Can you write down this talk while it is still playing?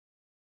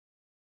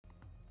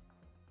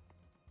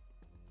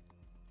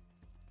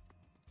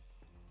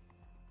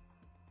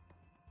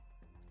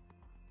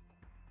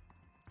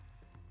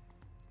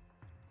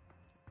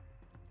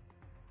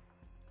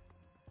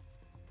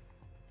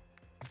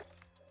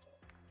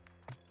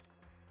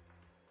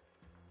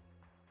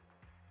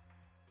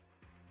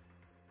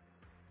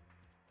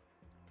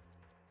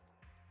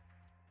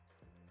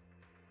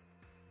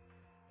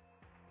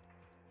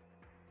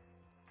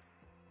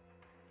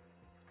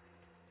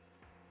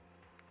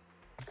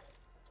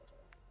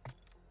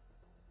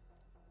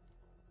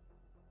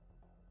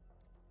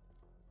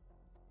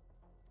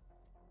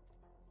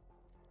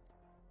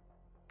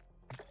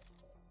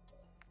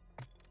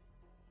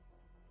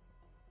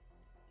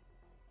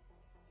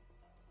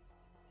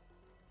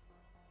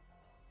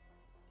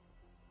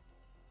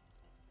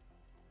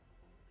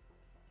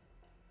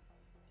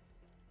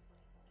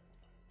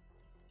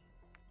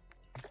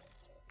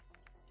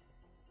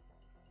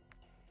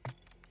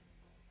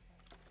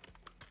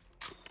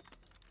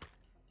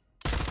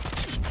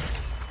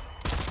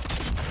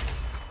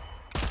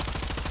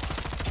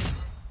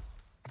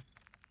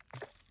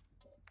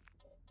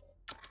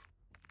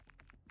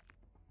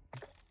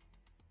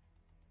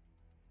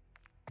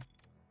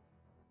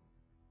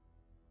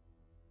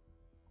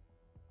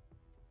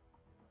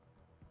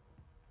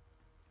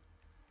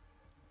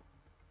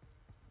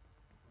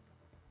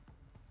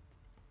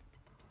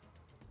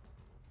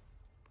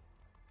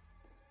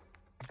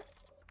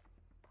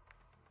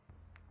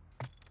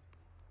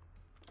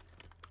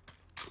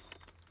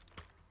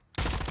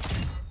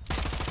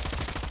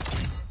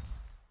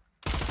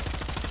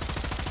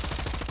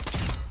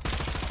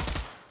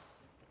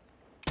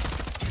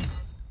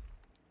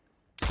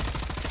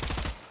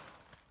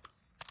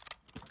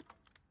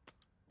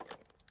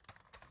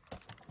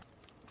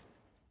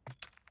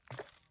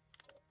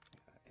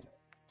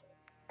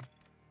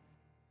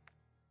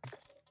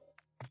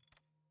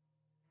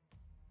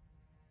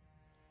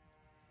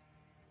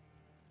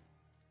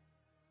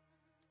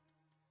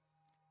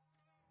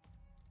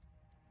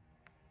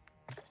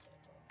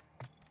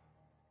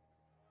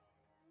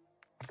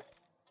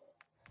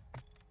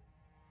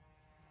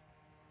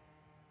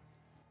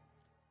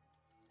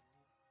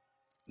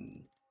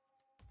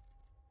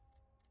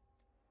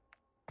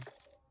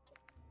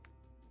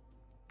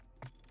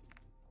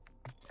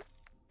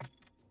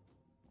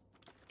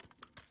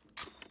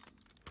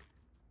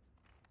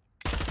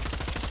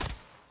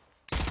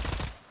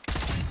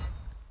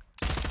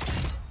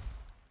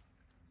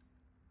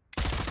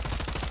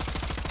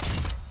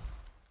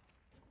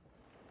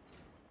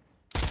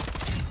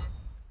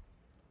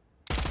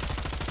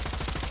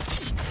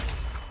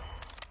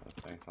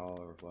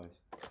all over the place.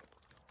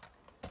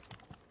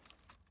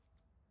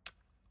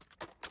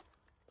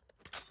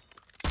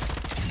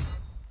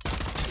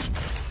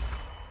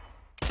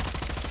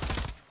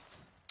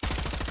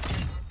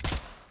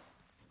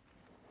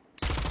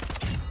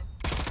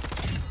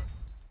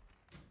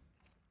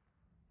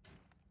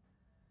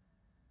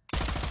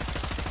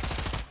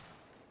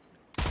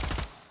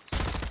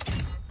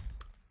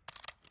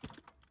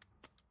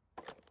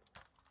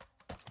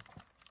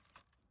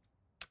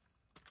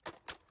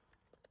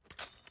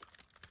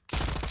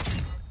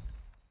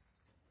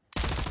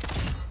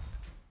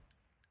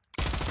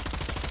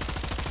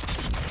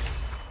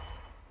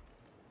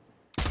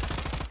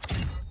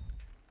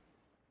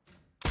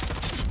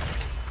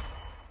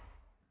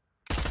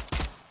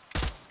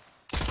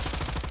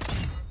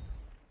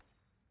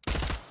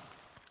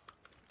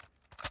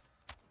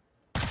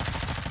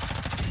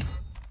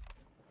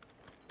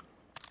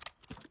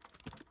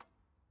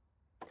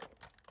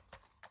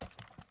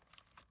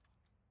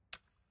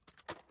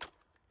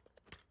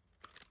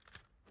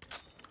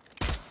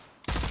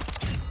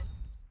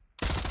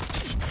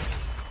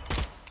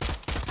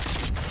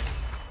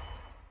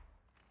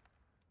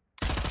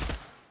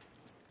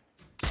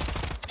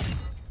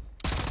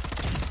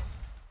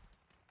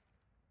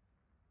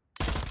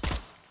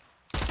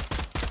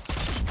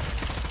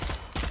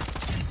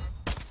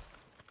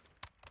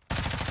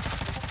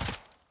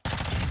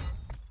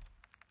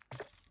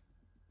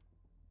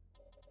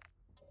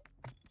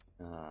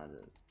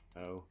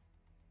 Oh.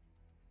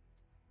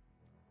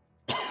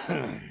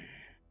 I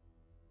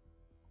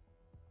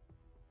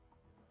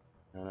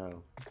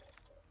know.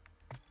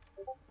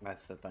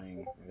 That's the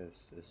thing.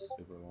 It's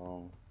super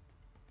long.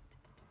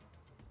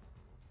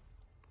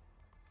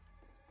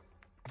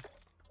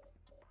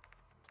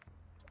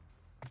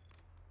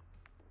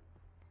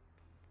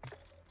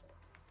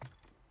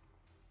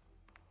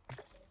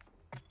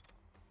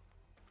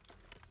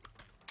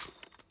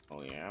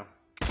 Oh yeah.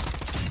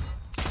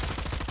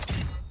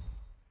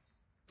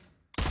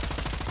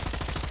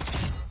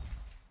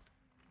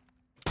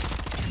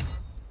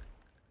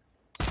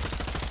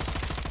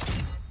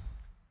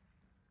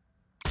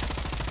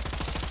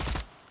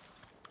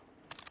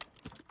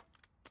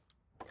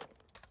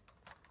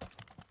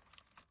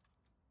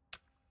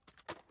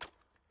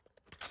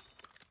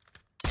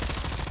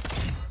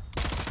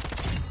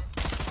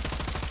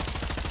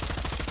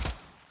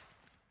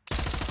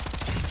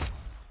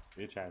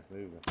 Bitch ass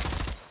moving.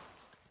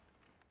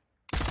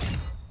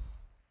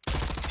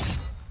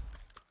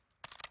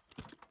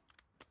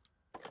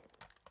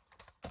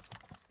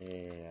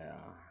 Yeah.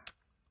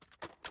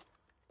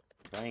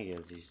 The thing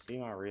is, you see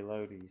my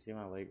reload? You see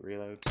my late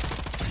reload?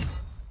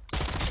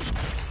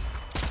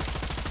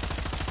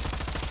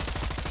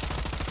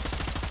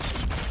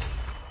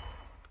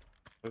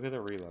 Look at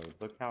the reload.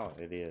 Look how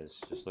it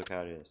is. Just look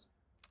how it is.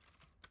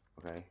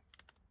 Okay.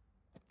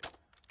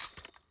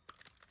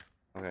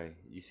 Okay,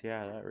 you see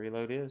how that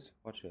reload is?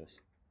 Watch this.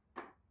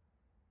 Let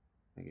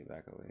me get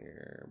back over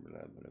here.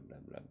 Blah, blah, blah,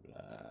 blah,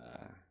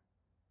 blah.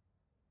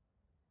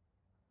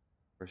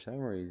 For some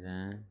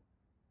reason.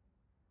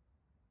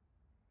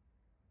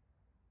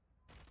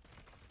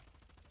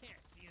 Can't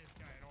see this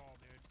guy at all,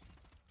 dude.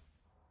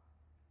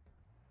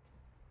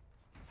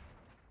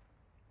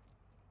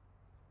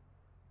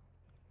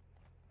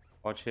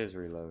 Watch his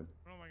reload.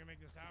 I don't know if I can make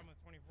this happen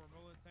with 24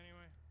 bullets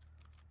anyway.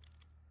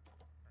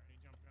 Alright, he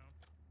jumped down.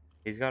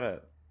 He's got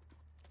a...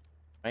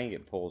 I think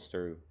it pulls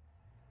through.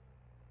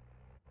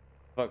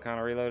 What kind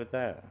of reload is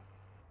that?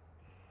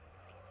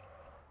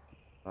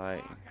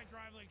 Like... Fuck, I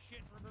drive like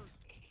shit for boost.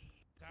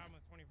 Happen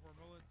with 24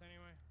 bullets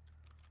anyway.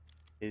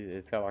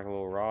 It's got like a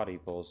little rod he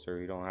pulls through.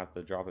 You don't have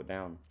to drop it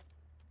down.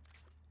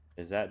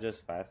 Is that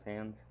just fast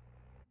hands?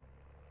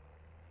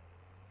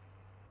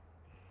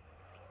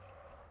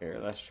 Here,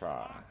 let's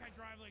try. Fuck, I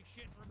drive like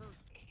shit for boost.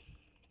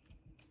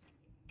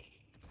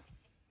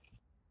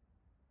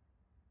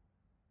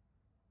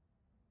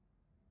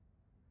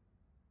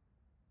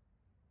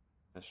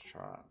 Let's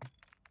try.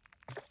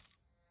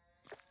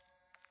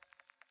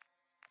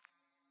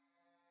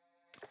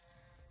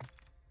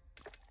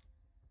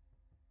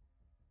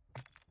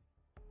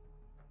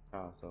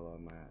 Oh, solo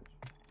match.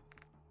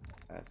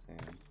 Fast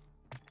hand.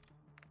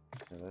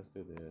 Okay, let's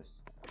do this.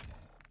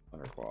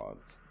 Under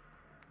quads.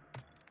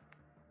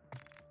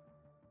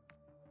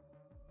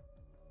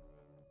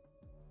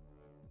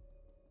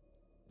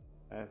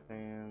 Fast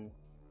hands.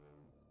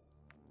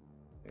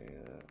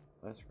 Yeah,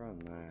 let's run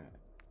that.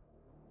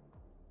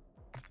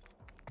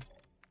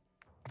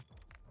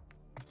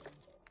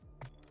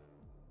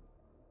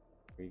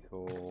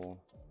 Recoil.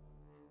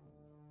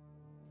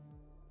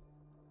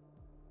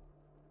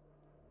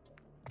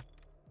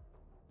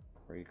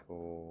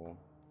 Recoil.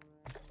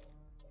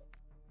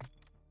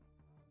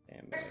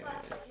 Damage.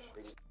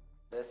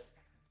 This?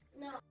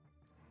 No.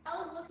 I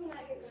was looking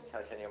at your Did you guns.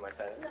 touch any of my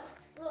settings?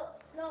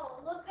 No,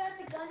 look at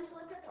the guns,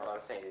 look at the... Oh,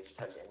 I'm saying, did you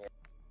touch any?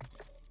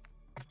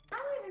 I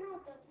don't even know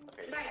what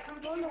the... Okay. Right,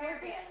 I'm going to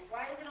hairband.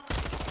 Why is it on...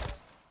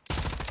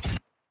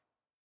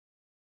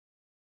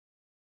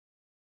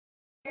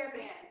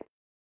 Hairband.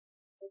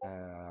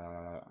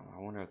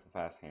 wonder if the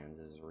fast hands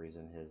is the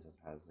reason his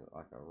has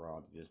like a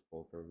rod to just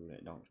pull through and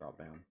it don't drop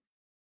down.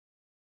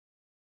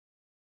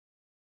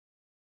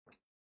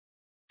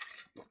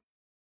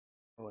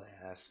 Oh, it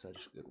has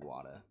such good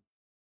water.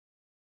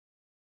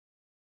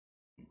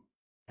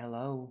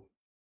 Hello?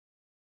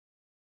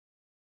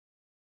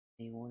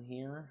 Anyone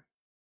here?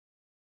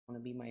 Want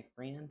to be my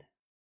friend?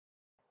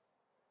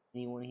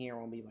 Anyone here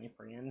want to be my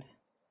friend?